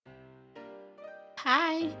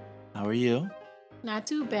Hi, How are you? not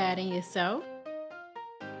too bad in yourself.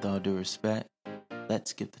 With all due respect,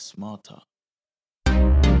 let's get the small talk.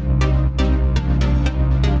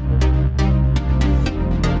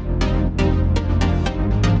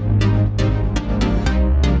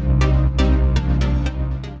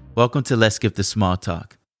 Welcome to Let's Skip the Small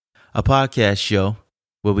Talk, a podcast show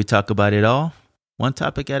where we talk about it all, one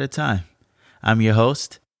topic at a time. I'm your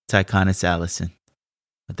host, Tyconis Allison.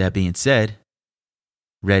 With that being said,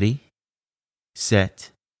 ready,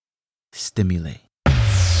 set, stimulate.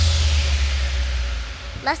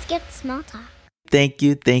 Let's get small talk. Thank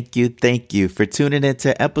you for tuning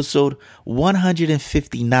into episode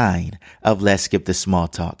 159 of Let's Skip the Small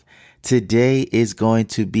Talk. Today is going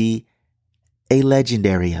to be a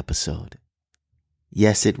legendary episode.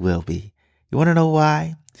 Yes, it will be. You want to know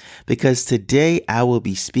why? Because today I will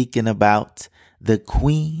be speaking about the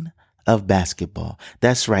queen of basketball.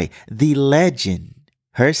 That's right, the legend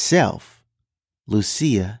herself,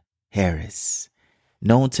 Lusia Harris,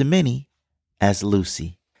 known to many as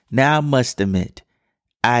Lucy. Now, I must admit,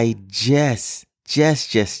 I just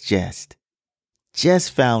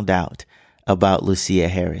found out about Lusia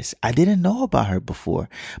Harris. I didn't know about her before,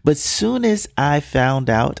 but soon as I found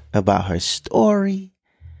out about her story,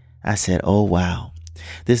 I said, oh wow,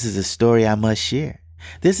 this is a story I must share.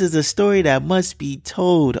 This is a story that must be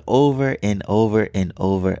told over and over and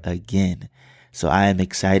over again. So I am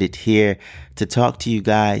excited here to talk to you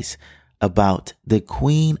guys about the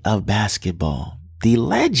queen of basketball, the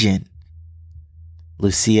legend,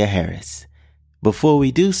 Lusia Harris. Before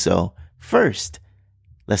we do so, first,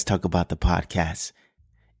 let's talk about the podcast.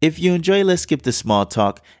 If you enjoy Let's Skip the Small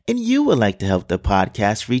Talk and you would like to help the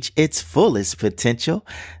podcast reach its fullest potential,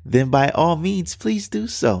 then by all means, please do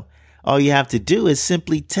so. All you have to do is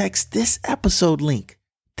simply text this episode link,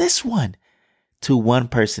 this one, to one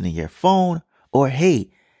person in your phone, or hey,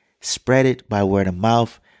 spread it by word of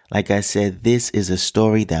mouth. Like I said, this is a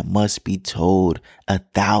story that must be told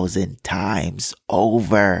 1,000 times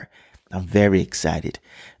over. I'm very excited.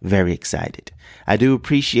 I do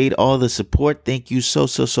appreciate all the support. Thank you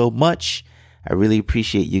so much. I really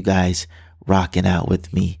appreciate you guys rocking out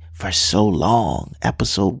with me for so long.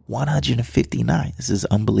 Episode 159. This is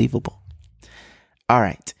unbelievable. All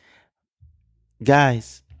right.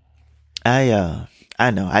 Guys, I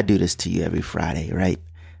know I do this to you every Friday, right?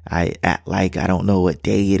 I act like I don't know what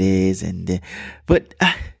day it is, but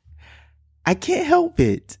I can't help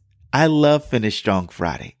it. I love Finish Strong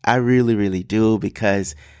Friday. I really do,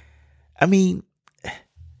 because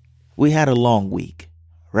we had a long week,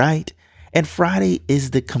 right? And Friday is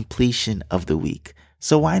the completion of the week.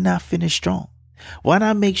 So why not finish strong? Why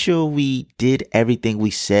not make sure we did everything we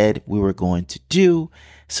said we were going to do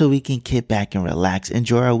so we can kick back and relax,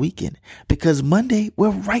 enjoy our weekend? Because Monday, we're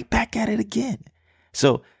right back at it again.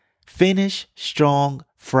 So finish strong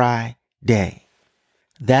Friday.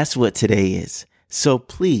 That's what today is. So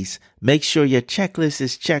please make sure your checklist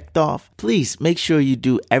is checked off. Please make sure you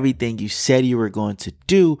do everything you said you were going to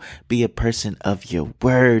do. Be a person of your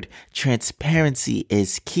word. Transparency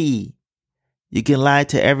is key. You can lie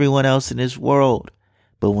to everyone else in this world,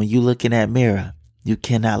 but when you look in that mirror, you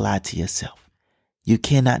cannot lie to yourself. You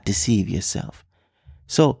cannot deceive yourself.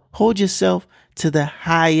 So hold yourself to the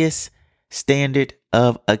highest standard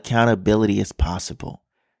of accountability as possible.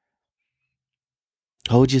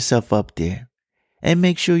 Hold yourself up there. And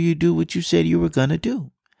make sure you do what you said you were going to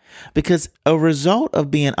do. Because a result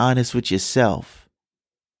of being honest with yourself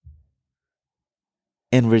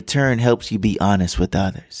in return helps you be honest with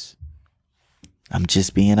others. I'm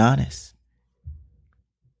just being honest.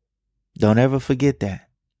 Don't ever forget that.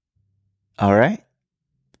 All right?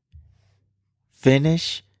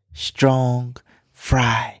 Finish strong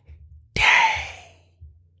Friday.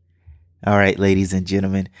 All right, ladies and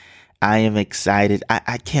gentlemen. I am excited.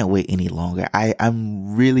 I can't wait any longer.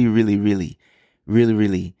 I'm really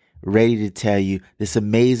ready to tell you this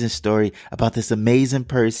amazing story about this amazing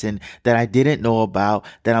person that I didn't know about,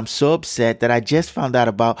 that I'm so upset that I just found out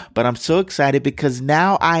about, but I'm so excited because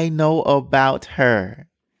now I know about her.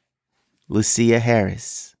 Lusia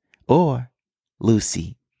Harris, or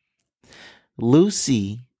Lucy.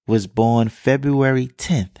 Lucy was born February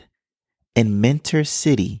 10th in Mentor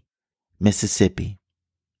City, Mississippi.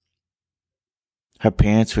 Her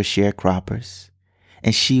parents were sharecroppers,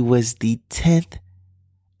 and she was the 10th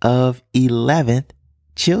of 11th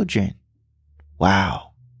children.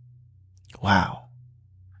 Wow.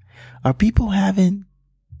 Are people having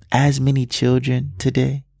as many children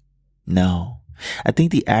today? No. I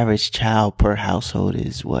think the average child per household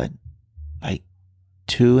is what? Like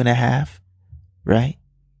 2.5, right?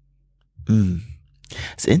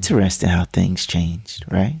 It's interesting how things changed,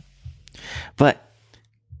 right? But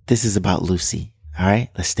this is about Lucy. All right,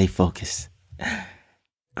 let's stay focused.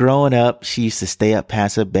 Growing up, she used to stay up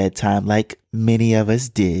past her bedtime like many of us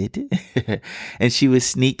did. And she would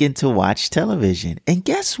sneak in to watch television. And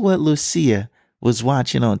guess what Lucia was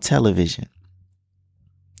watching on television?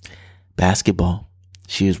 Basketball.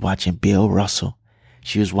 She was watching Bill Russell.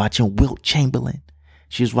 She was watching Wilt Chamberlain.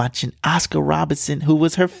 She was watching Oscar Robertson, who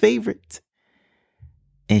was her favorite.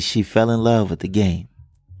 And she fell in love with the game.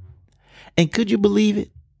 And could you believe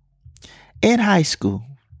it? In high school,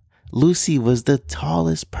 Lucy was the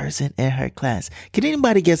tallest person in her class. Can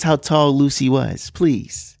anybody guess how tall Lucy was?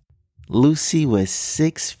 Please. Lucy was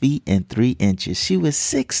 6 feet and 3 inches. She was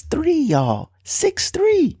 6'3", y'all.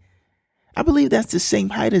 6'3". I believe that's the same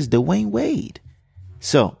height as Dwayne Wade.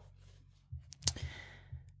 So,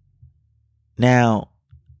 now,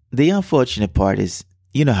 the unfortunate part is,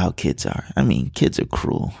 you know how kids are. I mean, kids are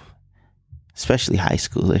cruel, especially high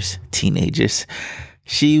schoolers, teenagers.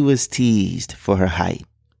 She was teased for her height.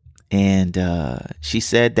 And she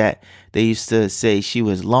said that they used to say she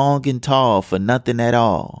was long and tall for nothing at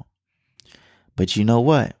all. But you know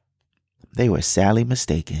what? They were sadly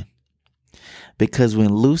mistaken. Because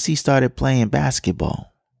when Lucy started playing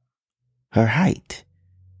basketball, her height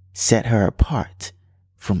set her apart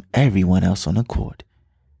from everyone else on the court.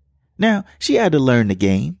 Now, she had to learn the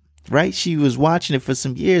game, right? She was watching it for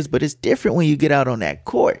some years, but it's different when you get out on that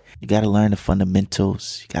court. You got to learn the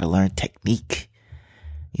fundamentals. You got to learn technique.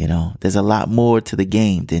 You know, there's a lot more to the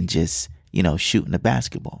game than just, shooting the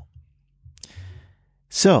basketball.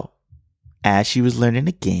 So, as she was learning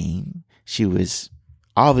the game, she was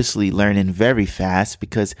obviously learning very fast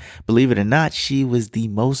because, believe it or not, she was the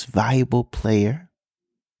most valuable player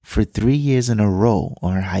for 3 years in a row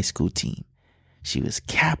on her high school team. She was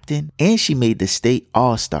captain and she made the state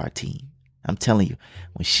all-star team. I'm telling you,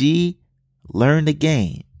 when she learned the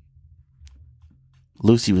game,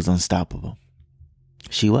 Lucy was unstoppable.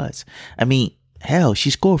 She was. I mean, hell, she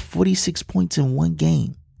scored 46 points in one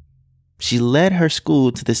game. She led her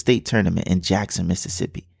school to the state tournament in Jackson,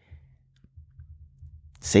 Mississippi.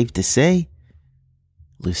 Safe to say,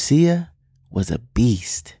 Lucia was a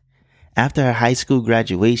beast. After her high school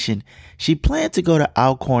graduation, she planned to go to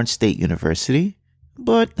Alcorn State University,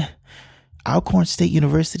 but Alcorn State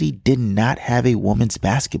University did not have a women's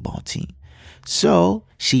basketball team. So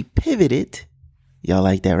she pivoted. Y'all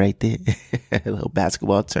like that right there? A little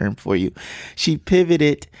basketball term for you. She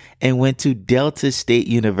pivoted and went to Delta State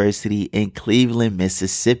University in Cleveland,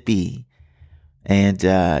 Mississippi. And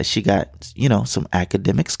she got, some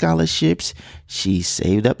academic scholarships. She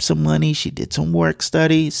saved up some money. She did some work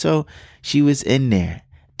study. So she was in there.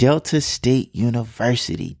 Delta State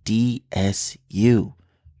University, DSU.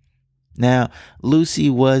 Now,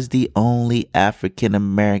 Lucy was the only African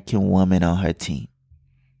American woman on her team.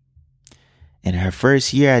 In her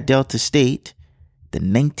first year at Delta State, the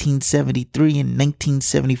 1973 and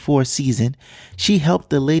 1974 season, she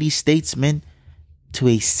helped the Lady Statesmen to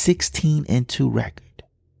a 16-2 record.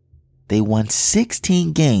 They won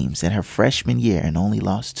 16 games in her freshman year and only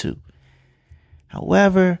lost 2.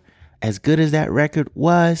 However, as good as that record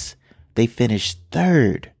was, they finished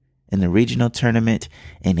 3rd in the regional tournament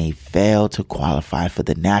and they failed to qualify for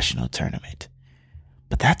the national tournament.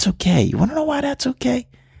 But that's okay. You want to know why that's okay?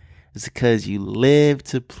 It's because you live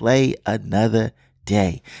to play another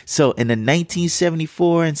day. So in the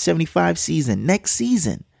 1974 and 75 season, next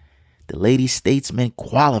season, the Lady Statesmen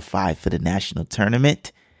qualified for the national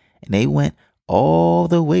tournament and they went all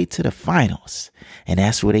the way to the finals. And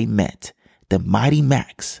that's where they met the Mighty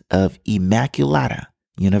Macs of Immaculata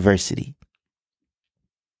University.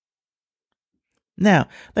 Now,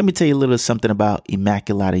 let me tell you a little something about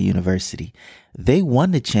Immaculata University. They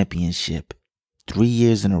won the championship 3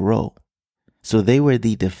 years in a row. So they were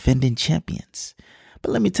the defending champions.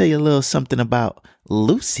 But let me tell you a little something about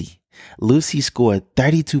Lucy. Lucy scored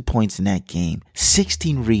 32 points in that game,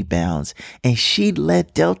 16 rebounds, and she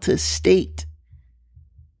led Delta State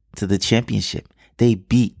to the championship. They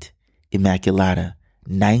beat Immaculata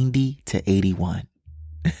 90-81.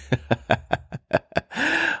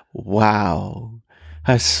 Wow.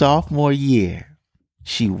 Her sophomore year,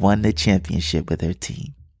 she won the championship with her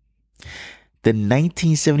team. The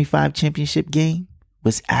 1975 championship game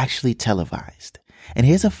was actually televised. And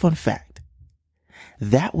here's a fun fact.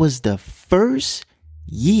 That was the first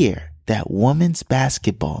year that women's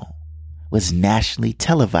basketball was nationally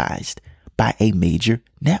televised by a major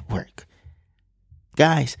network.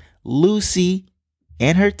 Guys, Lucy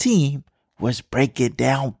and her team was breaking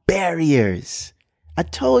down barriers. I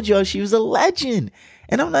told y'all she was a legend.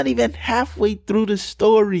 And I'm not even halfway through the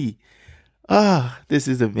story. This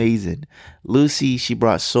is amazing. Lucy, she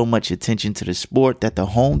brought so much attention to the sport that the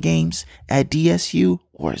home games at DSU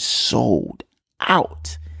were sold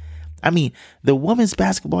out. I mean, the women's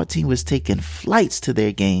basketball team was taking flights to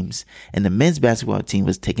their games, and the men's basketball team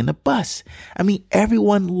was taking the bus. I mean,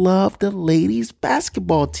 everyone loved the ladies'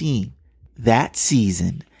 basketball team. That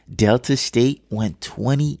season, Delta State went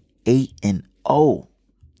 28-0.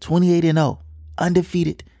 28-0.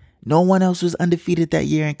 Undefeated. No one else was undefeated that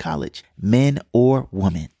year in college, men or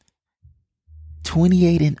women.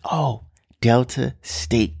 28-0. Delta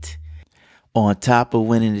State. On top of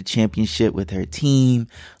winning the championship with her team,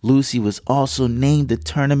 Lucy was also named the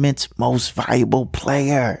tournament's most valuable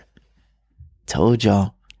player. I told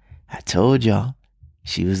y'all,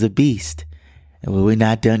 she was a beast. And we're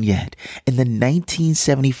not done yet. In the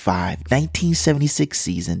 1975-1976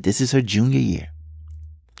 season, this is her junior year,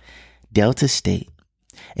 Delta State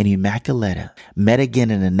and Immaculata met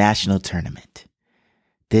again in a national tournament.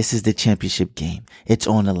 This is the championship game. It's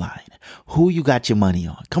on the line. Who you got your money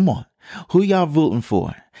on? Come on. Who y'all voting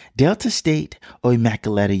for? Delta State or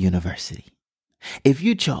Immaculata University? If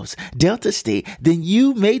you chose Delta State, then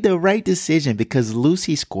you made the right decision because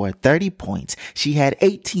Lucy scored 30 points. She had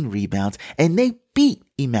 18 rebounds and they beat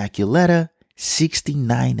Immaculata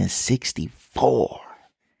 69-64.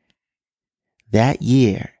 That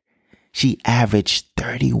year, she averaged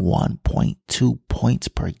 31.2 points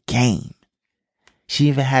per game. She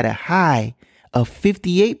even had a high of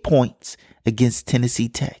 58 points against Tennessee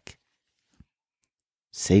Tech.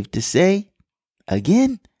 Safe to say,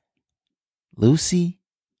 again, Lucy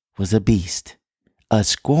was a beast, a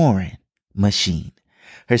scoring machine.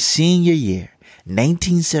 Her senior year,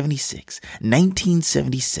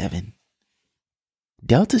 1976-1977,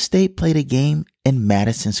 Delta State played a game in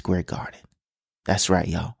Madison Square Garden. That's right,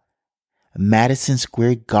 y'all. Madison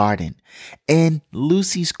Square Garden. And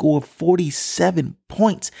Lucy scored 47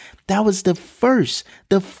 points. That was the first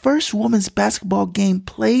women's basketball game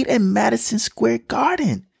played in Madison Square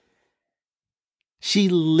Garden. She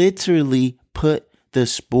literally put the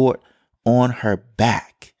sport on her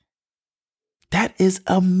back. That is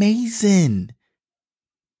amazing.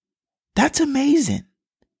 That's amazing.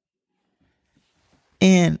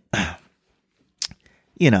 And,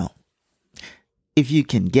 if you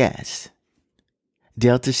can guess,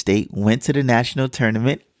 Delta State went to the national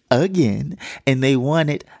tournament again, and they won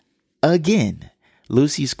it again.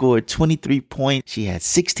 Lucy scored 23 points. She had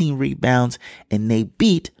 16 rebounds, and they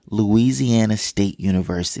beat Louisiana State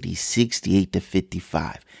University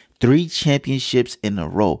 68-55. 3 championships in a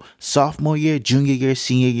row. Sophomore year, junior year,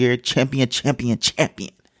 senior year, champion.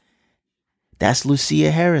 That's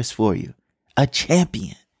Lusia Harris for you. A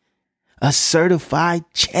champion. A certified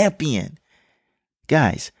champion.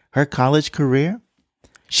 Guys, her college career,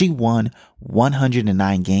 she won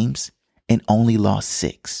 109 games and only lost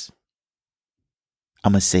 6.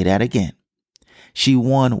 I'm going to say that again. She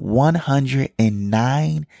won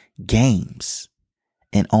 109 games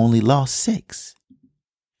and only lost 6.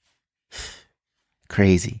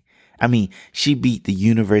 Crazy. I mean, she beat the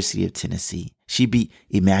University of Tennessee. She beat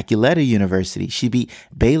Immaculata University. She beat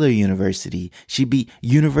Baylor University. She beat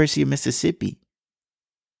University of Mississippi.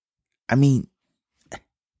 I mean,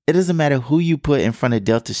 it doesn't matter who you put in front of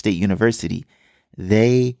Delta State University.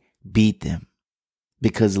 They beat them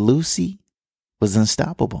because Lucy was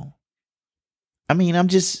unstoppable. I mean, I'm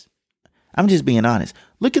just being honest.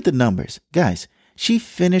 Look at the numbers. Guys, she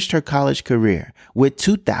finished her college career with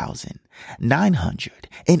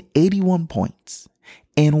 2,981 points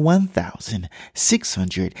and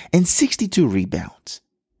 1,662 rebounds.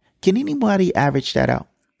 Can anybody average that out?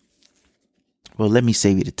 Well, let me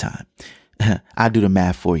save you the time. I'll do the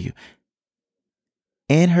math for you.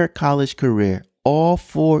 In her college career, all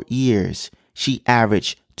 4 years, she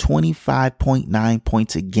averaged 25.9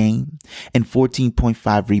 points a game and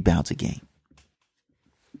 14.5 rebounds a game.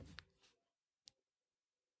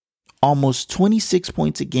 Almost 26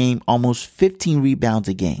 points a game, almost 15 rebounds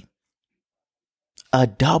a game. A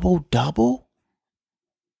double-double?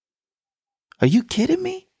 Are you kidding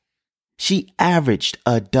me? She averaged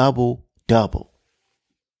a double-double.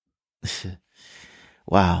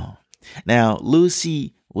 Wow. Now,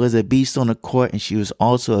 Lucy was a beast on the court and she was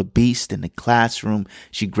also a beast in the classroom.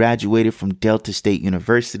 She graduated from Delta State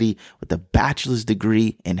University with a bachelor's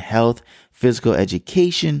degree in health physical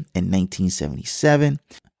education in 1977.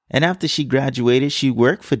 And after she graduated, she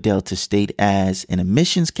worked for Delta State as an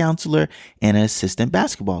admissions counselor and an assistant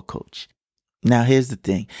basketball coach. Now, here's the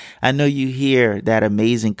thing. I know you hear that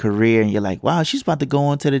amazing career and you're like, wow, she's about to go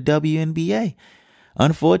on to the WNBA.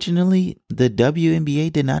 Unfortunately, the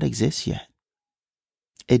WNBA did not exist yet.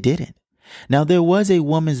 It didn't. Now, there was a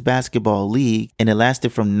women's basketball league, and it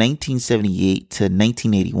lasted from 1978 to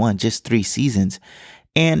 1981, just 3 seasons.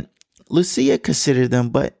 And Lucia considered them,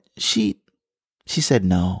 but she said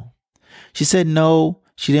no. She said no.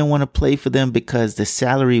 She didn't want to play for them because the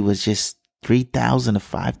salary was just $3,000 to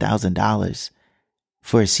 $5,000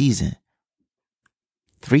 for a season.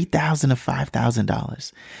 $3,000 to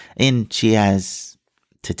 $5,000. And she has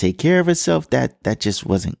to take care of herself. That just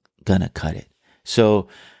wasn't going to cut it. So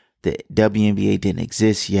the WNBA didn't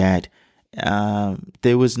exist yet.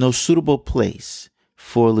 There was no suitable place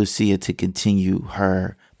for Lucia to continue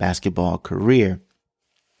her basketball career.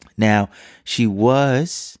 Now, she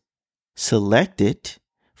was selected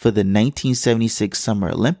for the 1976 Summer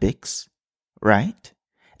Olympics, right?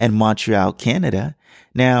 In Montreal, Canada.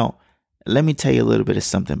 Now, let me tell you a little bit of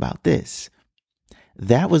something about this.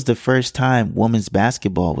 That was the first time women's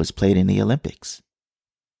basketball was played in the Olympics.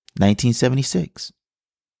 1976.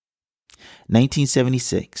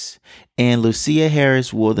 1976. And Lusia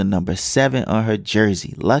Harris wore the number 7 on her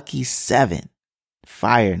jersey. Lucky 7.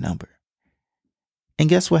 Fire number. And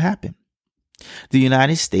guess what happened? The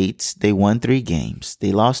United States, they won 3 games.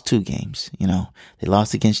 They lost 2 games. They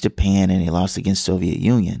lost against Japan and they lost against Soviet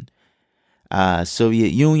Union. Soviet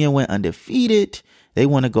Union went undefeated. They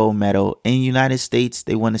won a gold medal. In the United States,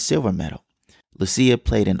 they won a silver medal. Lucia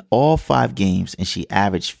played in all 5 games and she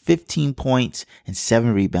averaged 15 points and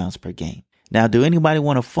 7 rebounds per game. Now, do anybody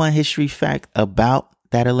want a fun history fact about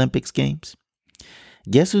that Olympics games?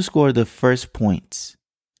 Guess who scored the first points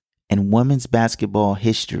in women's basketball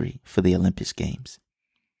history for the Olympics games?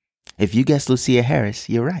 If you guessed Lusia Harris,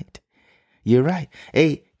 you're right. You're right.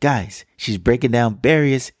 Hey, guys, she's breaking down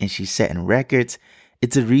barriers and she's setting records.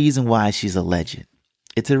 It's a reason why she's a legend.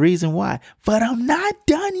 It's a reason why. But I'm not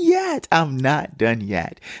done yet. I'm not done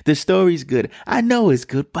yet. The story's good. I know it's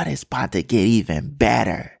good, but it's about to get even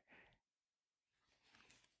better.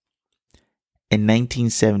 In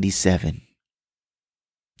 1977,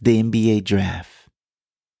 the NBA draft,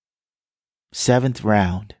 7th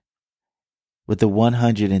round, with the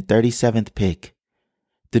 137th pick,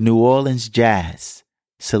 the New Orleans Jazz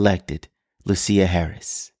selected Lusia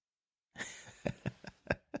Harris.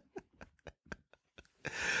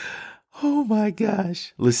 Oh my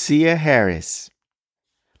gosh. Lusia Harris.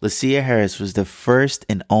 Lusia Harris was the first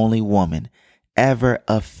and only woman ever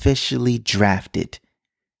officially drafted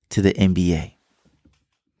to the NBA.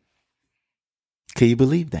 Can you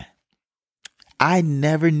believe that? I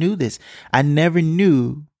never knew this. I never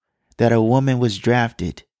knew that a woman was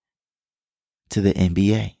drafted to the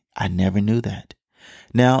NBA. I never knew that.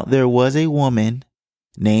 Now, there was a woman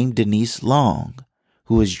named Denise Long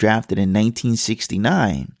who was drafted in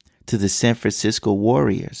 1969 to the San Francisco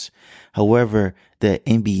Warriors. However, the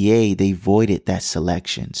NBA, they voided that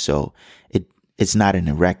selection. So it's not in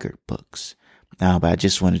the record books. But I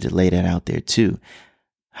just wanted to lay that out there too.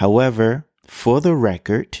 However, for the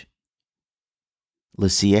record,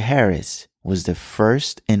 Lusia Harris was the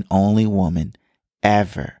first and only woman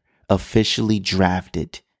ever officially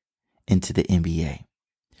drafted into the NBA.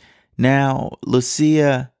 Now,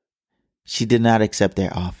 Lusia, she did not accept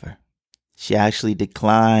their offer. She actually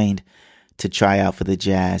declined to try out for the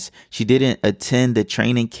Jazz. She didn't attend the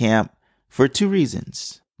training camp for 2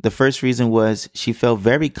 reasons. The first reason was she felt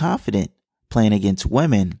very confident playing against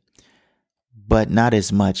women, but not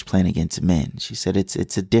as much playing against men. She said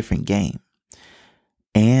it's a different game.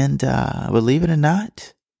 And believe it or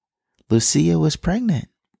not, Lusia was pregnant.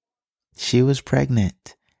 She was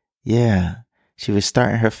pregnant. Yeah, she was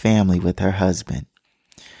starting her family with her husband.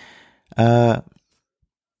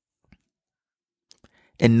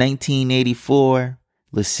 In 1984,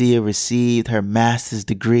 Lusia received her master's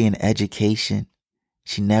degree in education.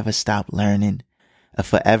 She never stopped learning, a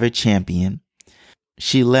forever champion.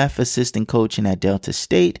 She left assistant coaching at Delta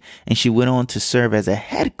State and she went on to serve as a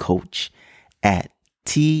head coach at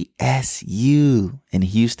TSU in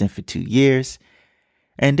Houston for 2 years.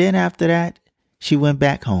 And then after that, she went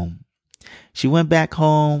back home. She went back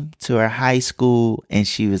home to her high school and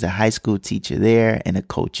she was a high school teacher there and a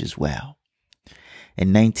coach as well.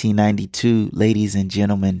 In 1992, ladies and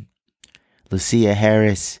gentlemen, Lusia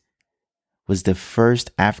Harris was the first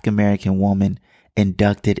African-American woman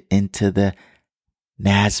inducted into the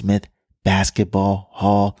Naismith Basketball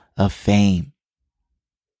Hall of Fame.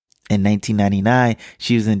 In 1999,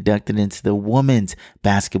 she was inducted into the Women's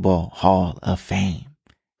Basketball Hall of Fame.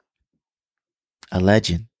 A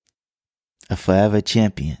legend, a forever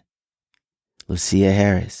champion, Lusia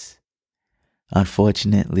Harris.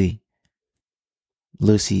 Unfortunately,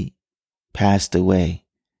 Lucy passed away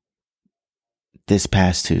this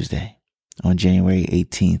past Tuesday on January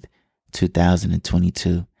 18th,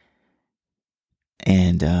 2022.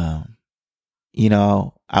 And, I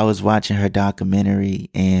was watching her documentary,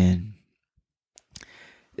 and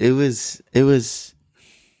it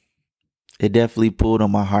definitely pulled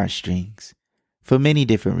on my heartstrings for many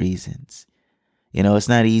different reasons. It's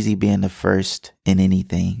not easy being the first in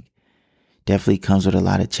anything. Definitely comes with a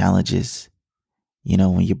lot of challenges,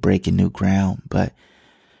 when you're breaking new ground. But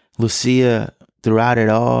Lusia, throughout it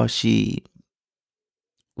all, she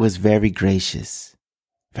was very gracious,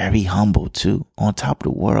 very humble too. On top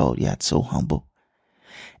of the world, yet so humble.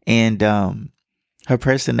 And her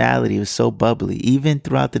personality was so bubbly. Even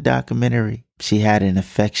throughout the documentary, she had an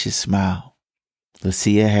infectious smile.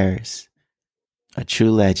 Lusia Harris, a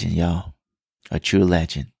true legend, y'all. A true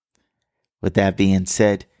legend. With that being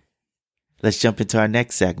said, let's jump into our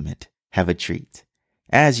next segment. Have a treat.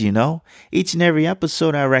 As you know, each and every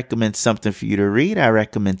episode, I recommend something for you to read. I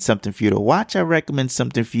recommend something for you to watch. I recommend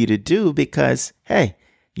something for you to do because, hey,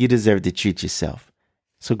 you deserve to treat yourself.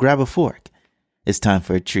 So grab a fork. It's time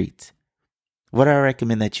for a treat. What I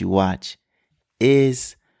recommend that you watch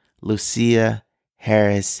is Lusia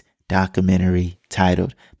Harris documentary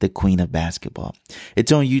titled The Queen of Basketball.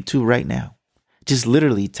 It's on YouTube right now. Just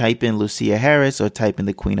literally type in Lusia Harris or type in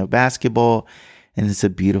The Queen of Basketball, and it's a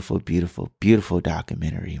beautiful, beautiful, beautiful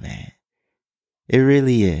documentary, man. It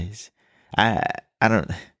really is. I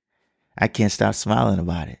can't stop smiling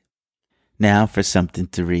about it. Now for something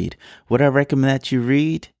to read. What I recommend that you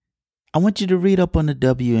read, I want you to read up on the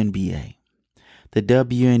WNBA. The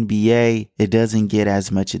WNBA, it doesn't get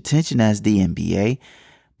as much attention as the NBA,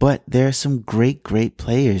 but there are some great, great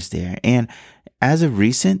players there. And as of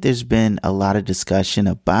recent, there's been a lot of discussion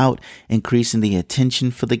about increasing the attention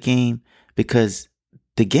for the game because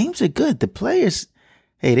the games are good. The players,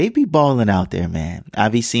 hey, they be balling out there, man. I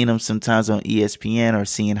be seeing them sometimes on ESPN or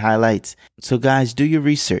seeing highlights. So guys, do your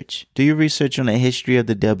research. Do your research on the history of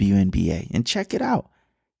the WNBA and check it out.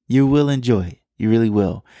 You will enjoy it. You really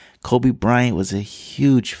will. Kobe Bryant was a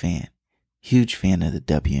huge fan of the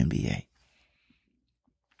WNBA.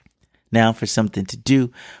 Now for something to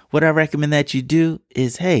do, what I recommend that you do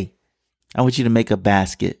is, hey, I want you to make a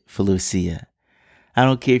basket for Lucia. I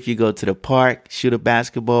don't care if you go to the park, shoot a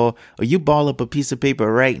basketball, or you ball up a piece of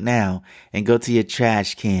paper right now and go to your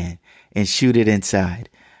trash can and shoot it inside.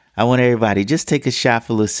 I want everybody, just take a shot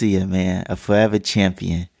for Lucia, man, a forever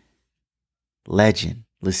champion. Legend,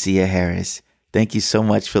 Lusia Harris. Thank you so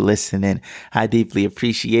much for listening. I deeply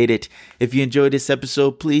appreciate it. If you enjoyed this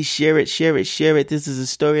episode, please share it. This is a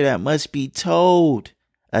story that must be told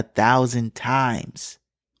 1,000 times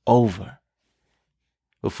over.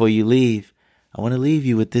 Before you leave, I want to leave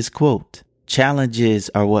you with this quote. Challenges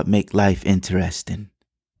are what make life interesting.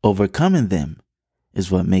 Overcoming them is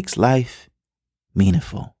what makes life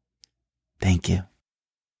meaningful. Thank you.